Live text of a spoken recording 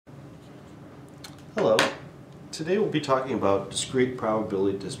Hello. Today we'll be talking about discrete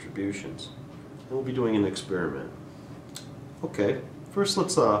probability distributions. And we'll be doing an experiment. Okay, first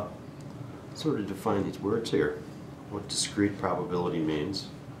let's sort of define these words here. What discrete probability means.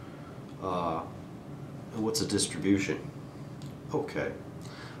 And what's a distribution. Okay.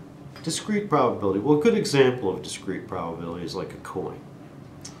 Discrete probability. Well, a good example of discrete probability is like a coin.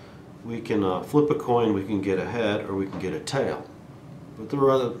 We can flip a coin, we can get a head or we can get a tail. But there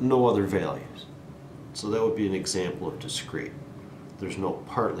are no other values. So that would be an example of discrete. There's no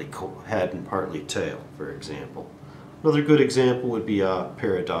partly head and partly tail, for example. Another good example would be a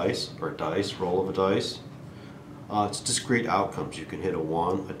pair of dice, or dice, roll of a dice. It's discrete outcomes. You can hit a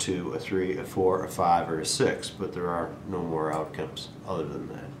 1, a 2, a 3, a 4, a 5, or a 6, but there are no more outcomes other than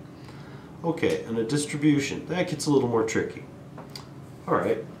that. Okay, and a distribution. That gets a little more tricky.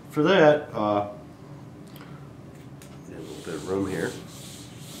 Alright, for that, a little bit of room here.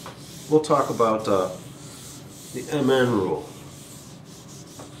 We'll talk about the MN rule.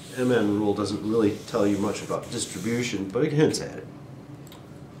 MN rule doesn't really tell you much about distribution, but it hints at it.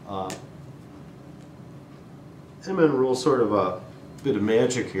 MN rule is sort of a bit of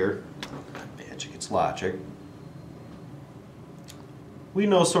magic here. Not magic, it's logic. We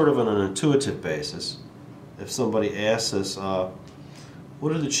know sort of on an intuitive basis, if somebody asks us,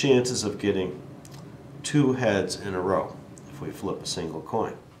 what are the chances of getting 2 heads in a row if we flip a single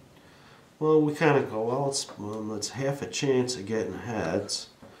coin? Well, we kind of go, well, it's half a chance of getting heads,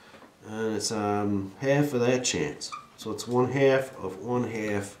 and it's half of that chance. So it's 1/2 of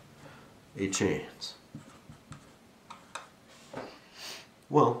 1/2 a chance.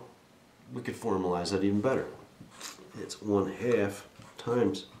 Well, we could formalize that even better. It's 1/2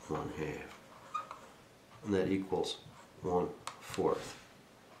 times 1/2, and that equals 1/4.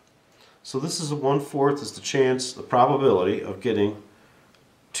 So this is a 1/4 is the chance, the probability of getting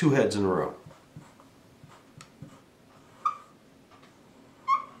 2 heads in a row.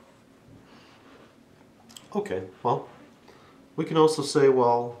 Okay, well, we can also say,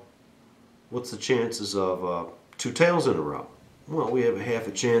 well, what's the chances of 2 tails in a row? Well, we have half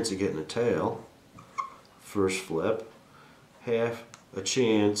a chance of getting a tail, first flip, half a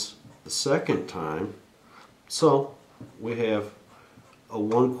chance the second time, so we have a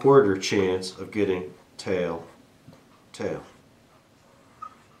 1/4 chance of getting tail, tail.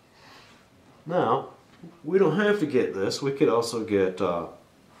 Now, we don't have to get this. We could also get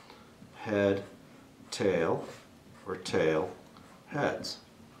head, tail, or tail, heads.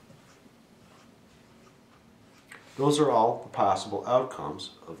 Those are all the possible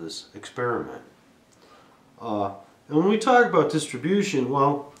outcomes of this experiment. And when we talk about distribution,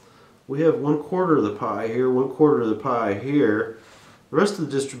 well, we have 1/4 of the pie here, 1/4 of the pie here. The rest of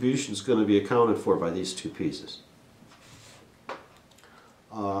the distribution is going to be accounted for by these 2 pieces.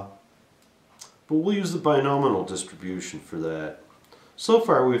 But we'll use the binomial distribution for that. So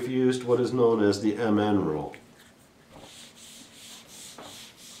far we've used what is known as the MN rule.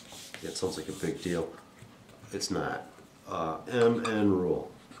 Yeah, it sounds like a big deal. It's not. MN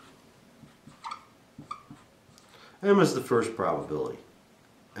rule. M is the first probability.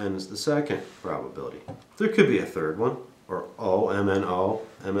 N is the second probability. There could be a third one, or O, MNO,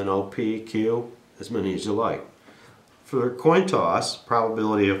 MNOP, Q, as many as you like. For a coin toss,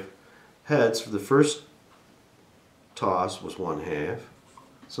 probability of heads for the first toss was 1/2,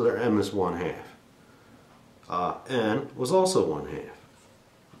 so their M is 1/2. N was also 1/2.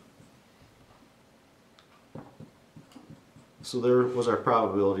 So there was our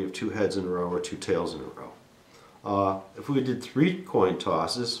probability of 2 heads in a row or 2 tails in a row. If we did 3 coin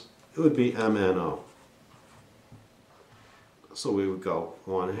tosses, it would be MNO. So we would go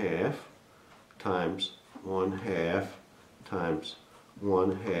 1/2 times 1/2 times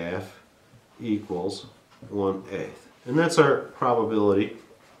 1/2 equals 1/8. And that's our probability,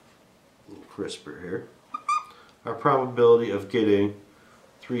 a little crisper here, our probability of getting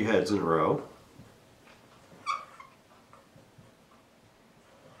 3 heads in a row.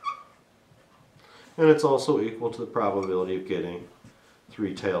 And it's also equal to the probability of getting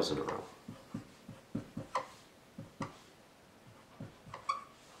 3 tails in a row.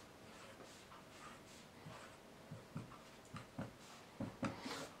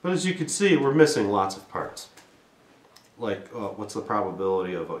 But as you can see, we're missing lots of parts. Like, what's the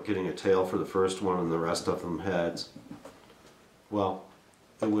probability of getting a tail for the first one and the rest of them heads? Well,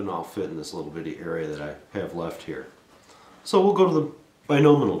 it wouldn't all fit in this little bitty area that I have left here. So we'll go to the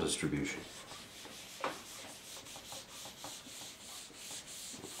binomial distribution.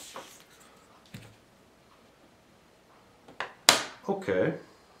 Okay.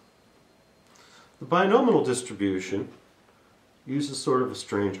 The binomial distribution uses sort of a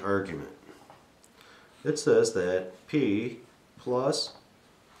strange argument. it says that P plus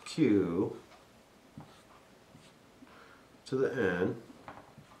Q to the N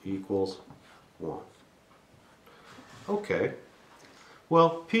equals 1. Okay. Well,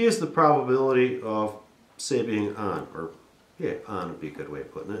 P is the probability of, say, being on, or yeah, on would be a good way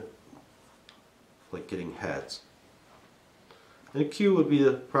of putting it, like getting heads. And Q would be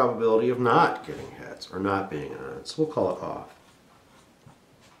the probability of not getting heads, or not being on, so we'll call it off.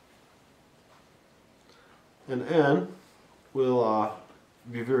 And N will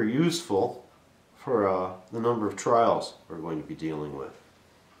be very useful for the number of trials we're going to be dealing with.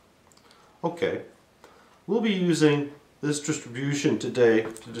 Okay, we'll be using this distribution today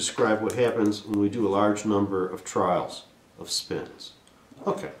to describe what happens when we do a large number of trials of spins.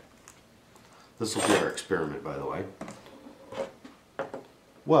 Okay, this will be our experiment, by the way.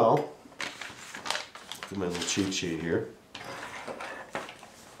 Well, get my little cheat sheet here.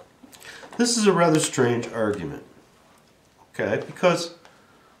 This is a rather strange argument, okay, because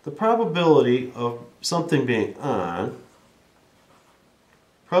the probability of something being on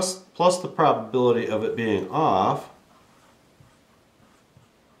plus the probability of it being off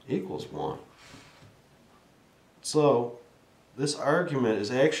equals 1. So this argument is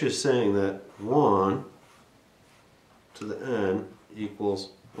actually saying that 1 to the N equals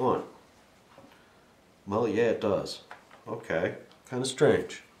 1. Well, yeah, it does. Okay, kind of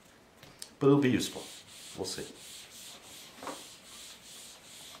strange, but it'll be useful. We'll see.